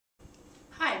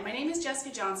my name is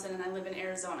Jessica Johnson and I live in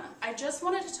Arizona. I just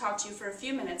wanted to talk to you for a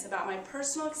few minutes about my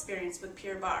personal experience with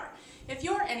Pure Barre. If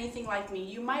you're anything like me,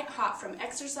 you might hop from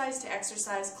exercise to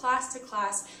exercise, class to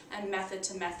class, and method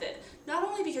to method. Not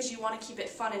only because you want to keep it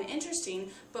fun and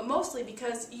interesting, but mostly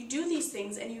because you do these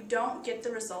things and you don't get the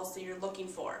results that you're looking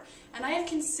for. And I have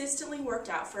consistently worked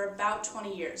out for about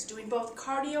 20 years, doing both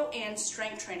cardio and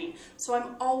strength training, so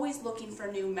I'm always looking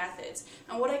for new methods.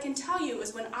 And what I can tell you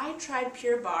is when I tried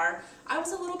Pure Barre, I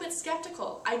was a little bit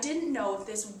skeptical. I didn't know if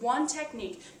this one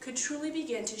technique could truly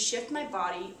begin to shift my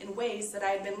body in ways that I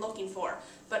had been looking for.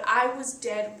 But I was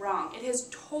dead wrong. It has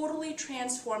totally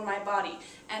transformed my body.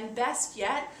 And best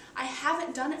yet, I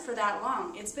haven't done it for that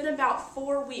long. It's been about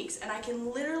 4 weeks and I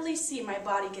can literally see my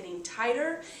body getting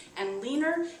tighter and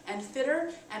leaner and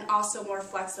fitter and also more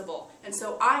flexible. And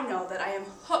so I know that I am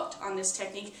hooked on this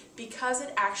technique because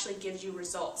it actually gives you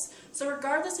results. So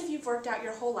regardless if you've worked out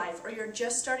your whole life or you're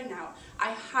just starting out,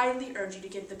 I highly urge you to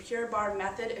give the Pure Barre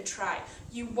method a try.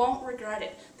 You won't regret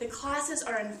it. The classes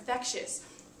are infectious.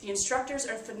 The instructors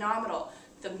are phenomenal.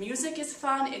 The music is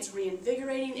fun, it's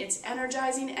reinvigorating, it's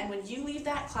energizing, and when you leave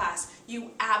that class,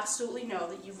 you absolutely know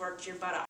that you've worked your butt off.